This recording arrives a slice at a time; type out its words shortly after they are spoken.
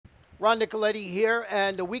Ron Nicoletti here,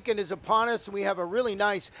 and the weekend is upon us, and we have a really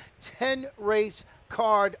nice 10-race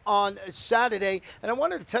card on Saturday. And I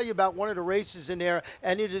wanted to tell you about one of the races in there,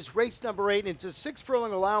 and it is race number 8, and it's a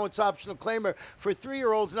 6-furlong allowance optional claimer for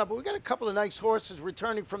 3-year-olds and up. But we got a couple of nice horses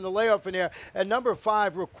returning from the layoff in there. And number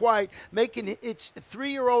 5, Requite, making its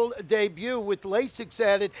 3-year-old debut with Lasix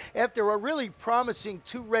added after a really promising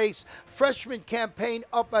 2-race freshman campaign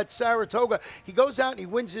up at Saratoga. He goes out and he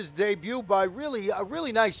wins his debut by a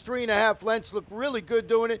really nice 3.5 lengths. Looked really good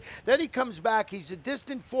doing it. Then he comes back. He's a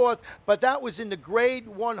distant 4th, but that was in the Grade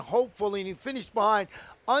 1 hopeful, and he finished behind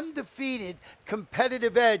undefeated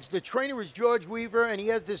Competitive Edge. The trainer is George Weaver, and he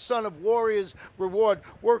has this son of Warriors Reward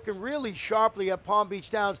working really sharply at Palm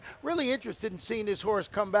Beach Downs. Really interested in seeing this horse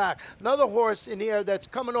come back. Another horse in here that's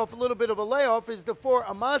coming off a little bit of a layoff is the 4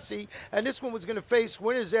 Amasi, and this one was going to face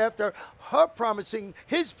winners after her promising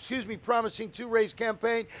 2-race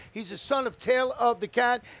campaign. He's a son of Tail of the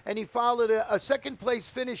Cat, and he followed a second-place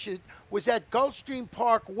finish. It was at Gulfstream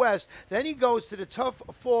Park West. Then he goes to the Tough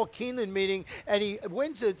Fall Keeneland meeting, and he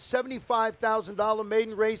wins at $75,000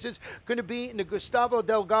 maiden races. Going to be in the Gustavo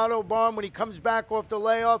Delgado barn when he comes back off the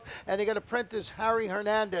layoff, and they got apprentice Harry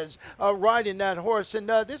Hernandez riding that horse. And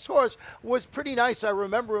this horse was pretty nice. I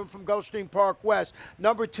remember him from Gulfstream Park West.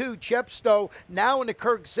 Number 2, Chepstow, now in the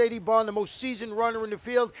Kirk Sadie barn, the most seasoned runner in the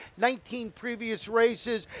field, 19 previous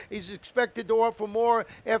races. He's expected to offer more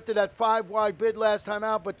after that 5-wide bid last time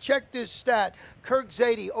out, but check this stat. Kirk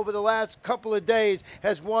Zadie over the last couple of days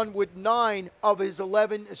has won with 9 of his 11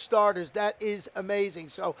 starters. That is amazing.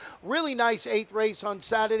 So really nice 8th race on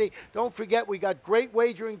Saturday. Don't forget, we got great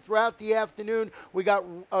wagering throughout the afternoon. We got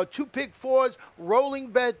 2 pick 4s, rolling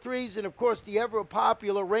bet 3s, and of course the ever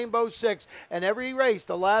popular Rainbow 6. And every race,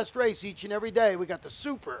 the last race each and every day, we got the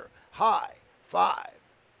Super High 5.